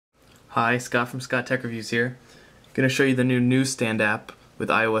Hi, Scott from Scott Tech Reviews here. I'm going to show you the new Newsstand app with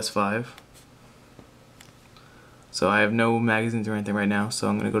iOS 5. So I have no magazines or anything right now, so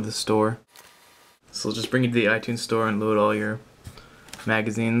I'm going to go to the store. So it'll just bring you to the iTunes store and load all your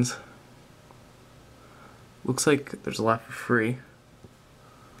magazines. Looks like there's a lot for free.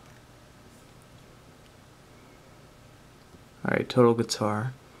 Alright, Total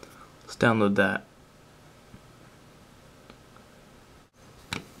Guitar. Let's download that.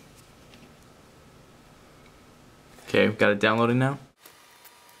 Okay, we've got it downloading now.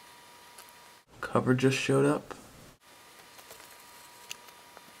 Cover just showed up.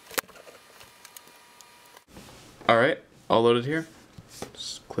 Alright, all loaded here.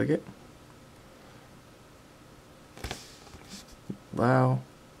 Just click it. Wow.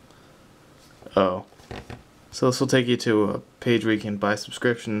 Oh. So this will take you to a page where you can buy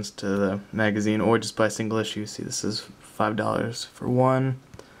subscriptions to the magazine or just buy single issues. See, this is $5 for one.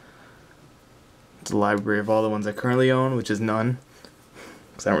 It's a library of all the ones I currently own, which is none,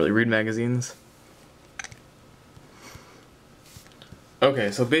 because I don't really read magazines.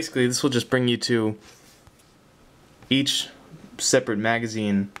 Okay, so basically this will just bring you to each separate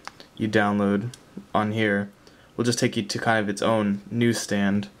magazine you download on here. Will just take you to kind of its own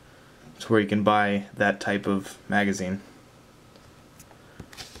newsstand, to where you can buy that type of magazine.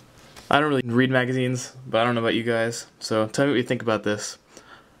 I don't really read magazines, but I don't know about you guys, so tell me what you think about this.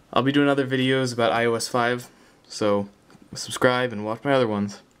 I'll be doing other videos about iOS 5, so subscribe and watch my other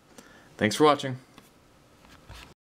ones. Thanks for watching.